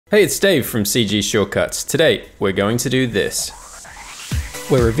Hey, it's Dave from CG Shortcuts. Today, we're going to do this.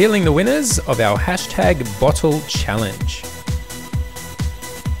 We're revealing the winners of our hashtag bottle challenge.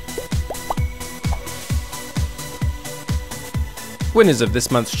 Winners of this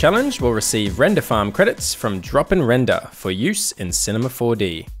month's challenge will receive render farm credits from Drop&Render for use in Cinema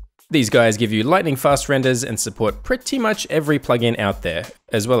 4D. These guys give you lightning fast renders and support pretty much every plugin out there,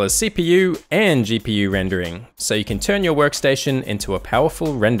 as well as CPU and GPU rendering, so you can turn your workstation into a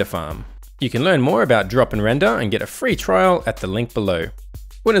powerful render farm. You can learn more about Drop&Render and get a free trial at the link below.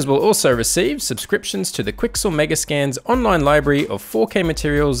 Winners will also receive subscriptions to the Quixel Megascans online library of 4K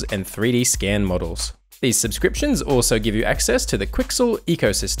materials and 3D scan models. These subscriptions also give you access to the Quixel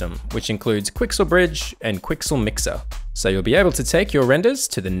ecosystem, which includes Quixel Bridge and Quixel Mixer, so you'll be able to take your renders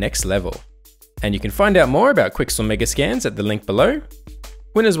to the next level. And you can find out more about Quixel Megascans at the link below.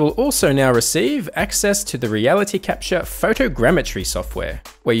 Winners will also now receive access to the reality capture photogrammetry software,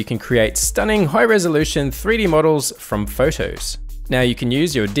 where you can create stunning high-resolution 3D models from photos. Now you can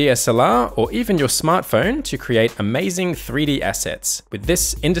use your DSLR or even your smartphone to create amazing 3D assets with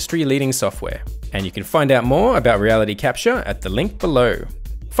this industry-leading software. And you can find out more about reality capture at the link below.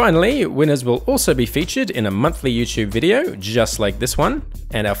 Finally, winners will also be featured in a monthly YouTube video just like this one.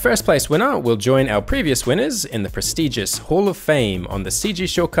 And our first place winner will join our previous winners in the prestigious Hall of Fame on the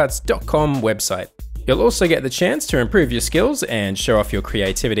cgshortcuts.com website. You'll also get the chance to improve your skills and show off your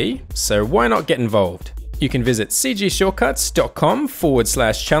creativity, so why not get involved? You can visit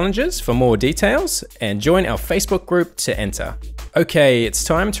cgshortcuts.com/challenges for more details and join our Facebook group to enter. Okay, it's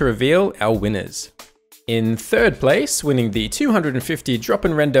time to reveal our winners. In third place, winning the 250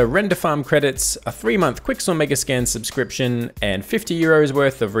 Drop&Render Render Farm Credits, a 3-month Quixel Megascans subscription, and €50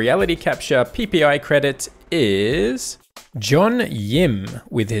 worth of reality capture PPI credit is John Yim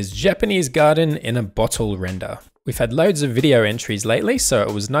with his Japanese garden in a bottle render. We've had loads of video entries lately, so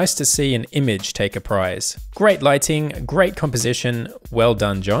it was nice to see an image take a prize. Great lighting, great composition, well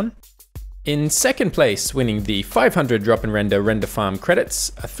done, John. In second place, winning the 500 Drop&Render Render Farm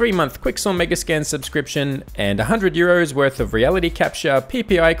Credits, a 3-month Quixel Megascans subscription, and €100 worth of reality capture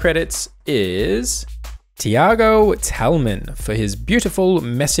PPI credits is Tiago Talman for his beautiful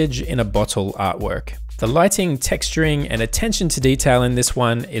message in a bottle artwork. The lighting, texturing, and attention to detail in this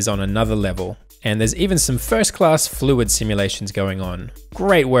one is on another level. And there's even some first-class fluid simulations going on.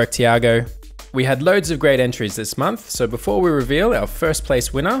 Great work, Tiago. We had loads of great entries this month, so before we reveal our first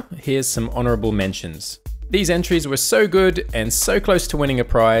place winner, here's some honorable mentions. These entries were so good and so close to winning a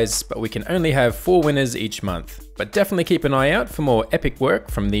prize, but we can only have 4 winners each month. But definitely keep an eye out for more epic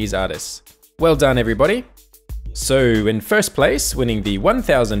work from these artists. Well done, everybody. So in first place, winning the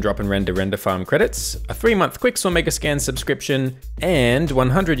 1000 Drop&Render Render Farm Credits, a 3-month Quixel Megascans subscription, and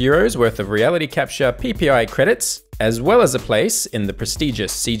 €100 worth of reality capture PPI credits, as well as a place in the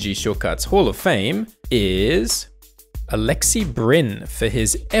prestigious CG Shortcuts Hall of Fame, is Alexi Brin for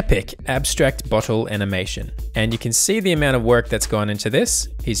his epic abstract bottle animation. And you can see the amount of work that's gone into this.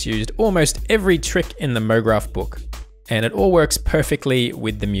 He's used almost every trick in the MoGraph book. And it all works perfectly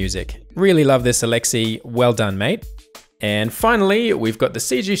with the music. Really love this, Alexi. Well done, mate. And finally, we've got the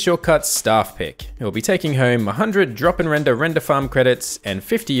CG Shortcuts staff pick, who'll be taking home 100 Drop&Render Render Farm credits and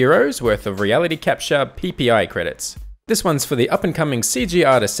 €50 worth of reality capture PPI credits. This one's for the up-and-coming CG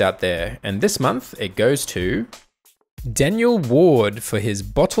artists out there, and this month it goes to Daniel Ward for his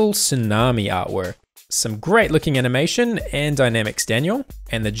Bottle Tsunami artwork. Some great looking animation and dynamics, Daniel,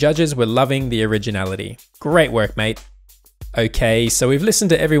 and the judges were loving the originality. Great work, mate. Okay, so we've listened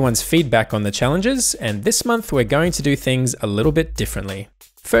to everyone's feedback on the challenges, and this month we're going to do things a little bit differently.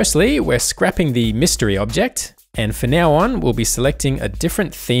 Firstly, we're scrapping the mystery object, and for now on, we'll be selecting a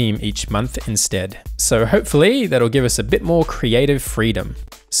different theme each month instead. So hopefully that'll give us a bit more creative freedom.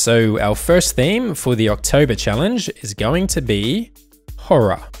 So our first theme for the October challenge is going to be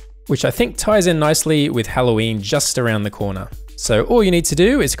horror, which I think ties in nicely with Halloween just around the corner. So all you need to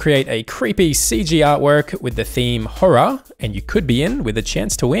do is create a creepy CG artwork with the theme horror, and you could be in with a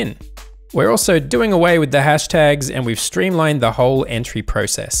chance to win. We're also doing away with the hashtags, and we've streamlined the whole entry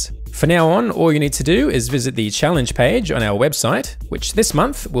process. For now on, all you need to do is visit the challenge page on our website, which this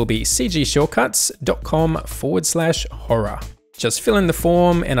month will be cgshortcuts.com/horror. Just fill in the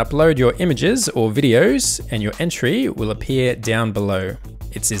form and upload your images or videos, and your entry will appear down below.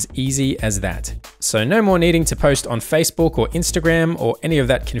 It's as easy as that. So no more needing to post on Facebook or Instagram or any of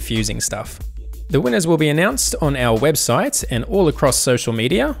that confusing stuff. The winners will be announced on our website and all across social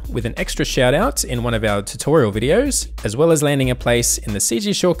media, with an extra shout out in one of our tutorial videos, as well as landing a place in the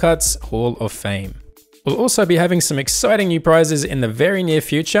CG Shortcuts Hall of Fame. We'll also be having some exciting new prizes in the very near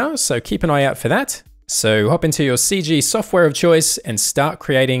future, so keep an eye out for that. So hop into your CG software of choice and start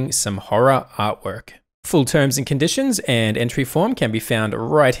creating some horror artwork. Full terms and conditions and entry form can be found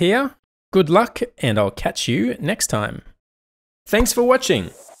right here. Good luck, and I'll catch you next time. Thanks for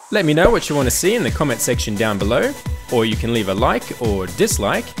watching. Let me know what you want to see in the comment section down below, or you can leave a like or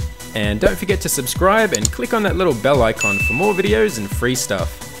dislike. And don't forget to subscribe and click on that little bell icon for more videos and free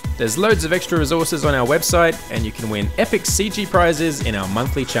stuff. There's loads of extra resources on our website, and you can win epic CG prizes in our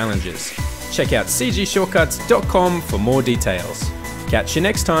monthly challenges. Check out cgshortcuts.com for more details. Catch you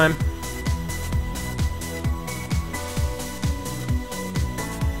next time.